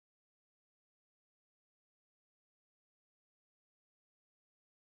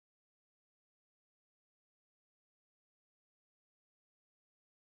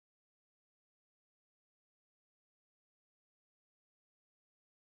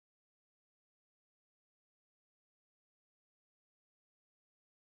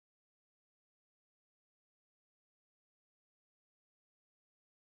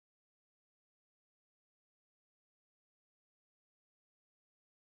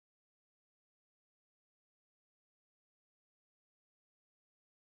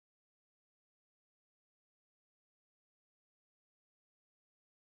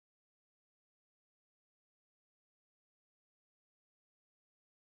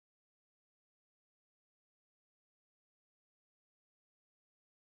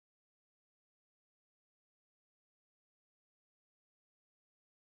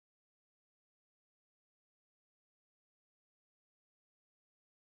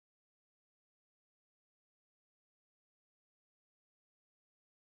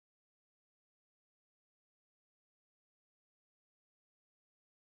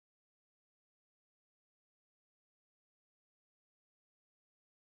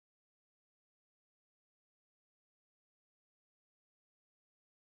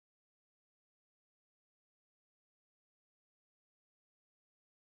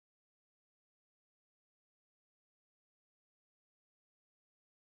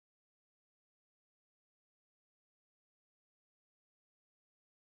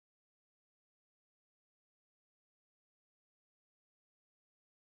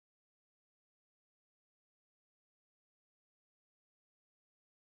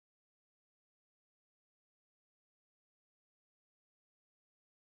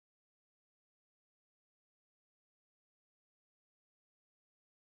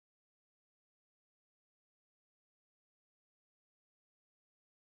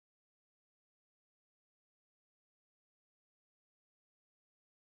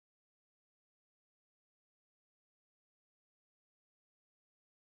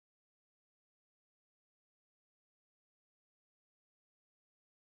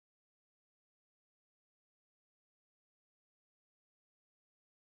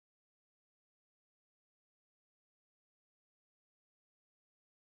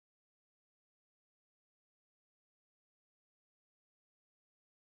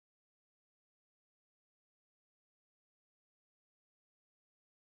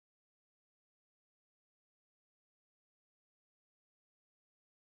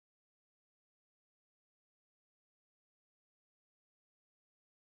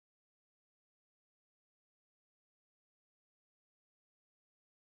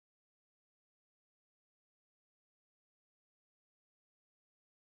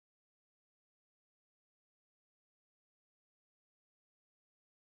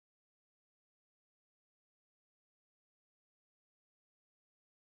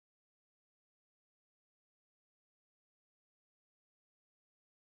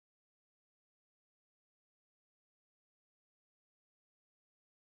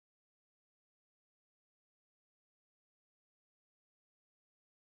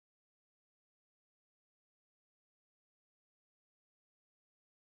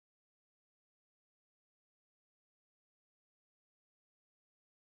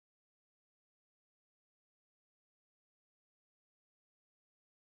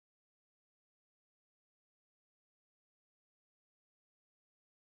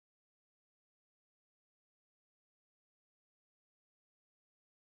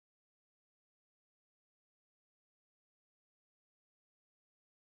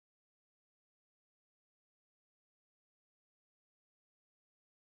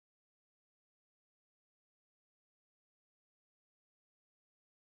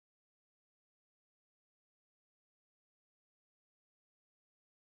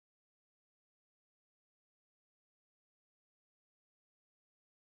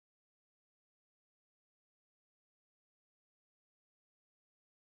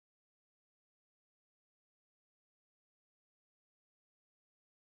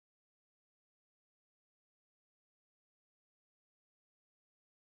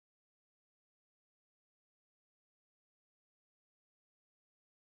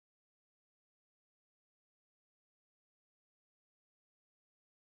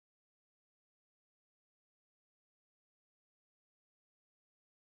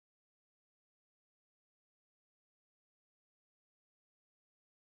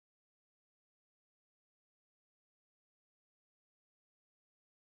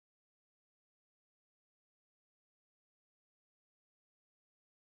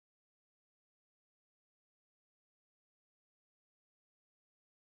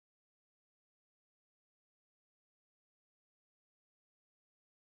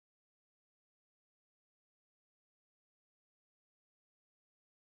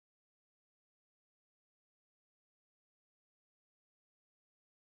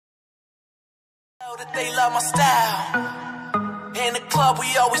Know that they love my style. In the club, we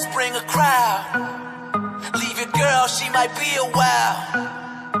always bring a crowd. Leave your girl, she might be a while.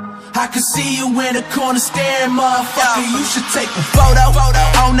 I can see you in the corner staring, motherfucker. You should take a photo.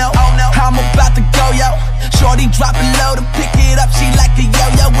 Oh no, I'm about to go, yo. Shorty dropping low to pick it up, she like a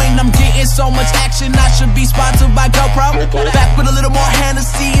yo-yo. And I'm getting so much action, I should be sponsored by GoPro. Back with a little more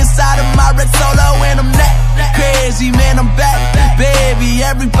Hennessy inside of my red Solo. And I'm that crazy, man, I'm back. Baby,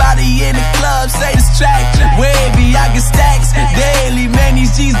 everybody in the club say this track wavy, I get stacks daily, man,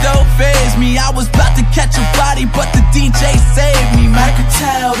 these G's don't faze me. I was about to catch a body, but the DJ saved me, man. I could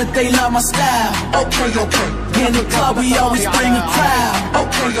tell that they love my style. Okay. In the club, we always bring a crowd.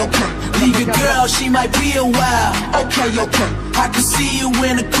 Okay. Leave your girl, she might be a while. Okay. I can see you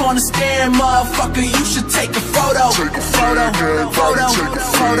in the corner staring, motherfucker. You should take a photo. Photo.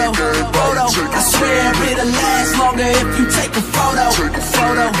 I swear it'll last longer if you take a photo.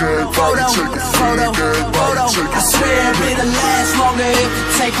 Photo. I swear it'll last longer if you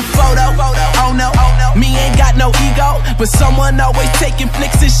take a photo. Oh no, me ain't got no ego, but someone always taking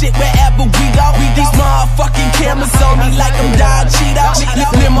flicks and shit wherever we go. These motherfucking cameras on me like I'm Don Cheeto.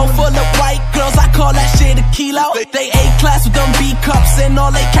 Limo full of white girls, I call that shit a kilo. They A-class with them B-cups and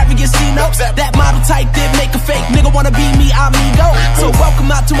all they carry is C-notes. That model type did make a fake nigga wanna be me, amigo. So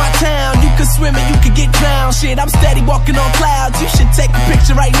welcome out to my town, you can swim and you can get drowned. Shit, I'm steady walking on clouds, you should take a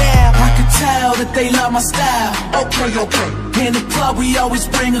picture right now. I can tell that they love my style. Okay. In the club, we always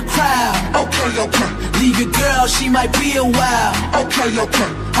bring a crowd. Okay. Leave your girl, she might be a while. Okay.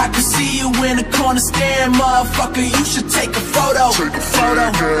 I can see you in the corner staring, motherfucker. You should take a photo. Photo.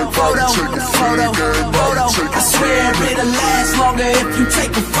 I swear it'll last longer if you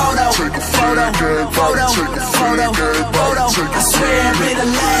take a photo. Photo. I swear it'll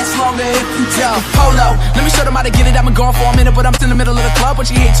last longer if you take a photo. Let me show them how to get it. I've been gone for a minute, but I'm still in the middle of the club. But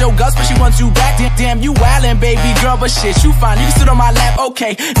she hates your guts, but she wants you back. Damn, you wildin', baby girl, but shit, you fine. You can sit on my lap,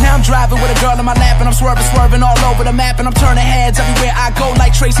 okay. Now I'm driving with a girl in my lap, and I'm swerving all over the map, and I'm turning heads everywhere I go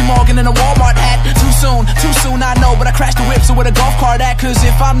like Tracy Morgan in a Walmart hat. Too soon, I know, but I crashed the whip, so with a golf cart at. Cause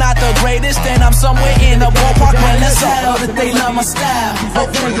if I'm not the greatest, then I'm somewhere in a ballpark. Man, let's tell that they love my style.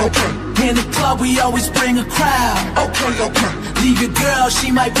 Okay. In the club, we always bring a crowd. Okay. Leave your girl,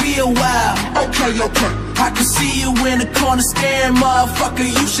 she might be a while. Okay. I can see you in the corner staring, motherfucker.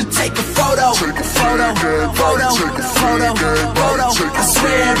 You should take a photo. Photo. I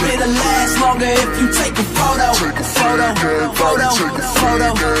swear it'll last longer if you take a photo. Photo.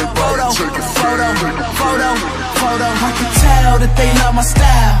 I can tell that they love my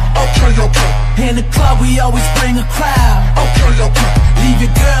style. Okay. In the club, we always bring a crowd. Okay. Leave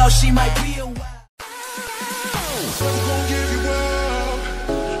your girl, she might be a while. Never gonna give you up.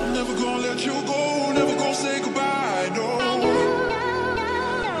 I'm never gonna let you go. Never gonna say goodbye, no.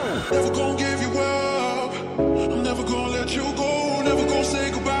 Never gonna give you up. I'm never gonna let you go. Never gonna say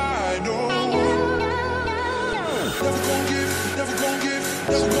goodbye, no. Never gonna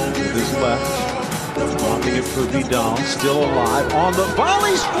give this left. Knocking it for Vidal, still alive on the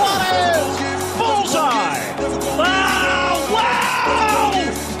volley. Suarez! Bullseye! Oh, wow!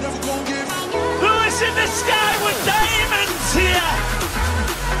 Lewis in the sky with diamonds here!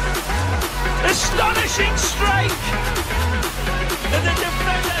 Astonishing strike! And the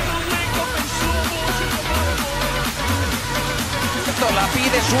defender will wake up in slow motion. La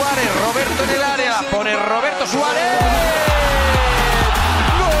pide Suarez, Roberto en el área, la pone Roberto Suarez.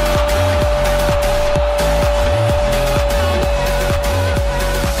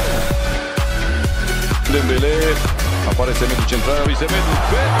 Dembélé, aparece Messi centrale, y se mete.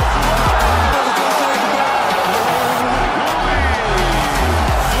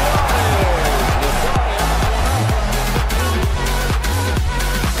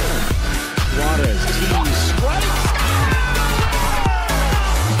 Suarez, team strikes.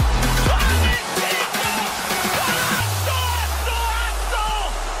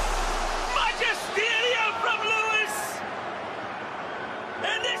 Magisterial from Lewis!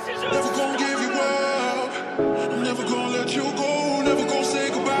 And this is never gonna give you up. I'm never gonna let you go. Never gonna say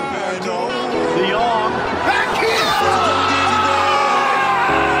goodbye, no. De Jong, back here!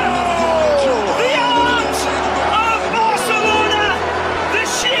 the art of Barcelona! The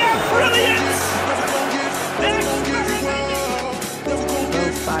sheer brilliance!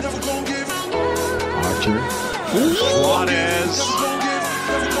 Archer, Suarez.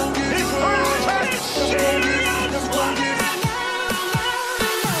 His first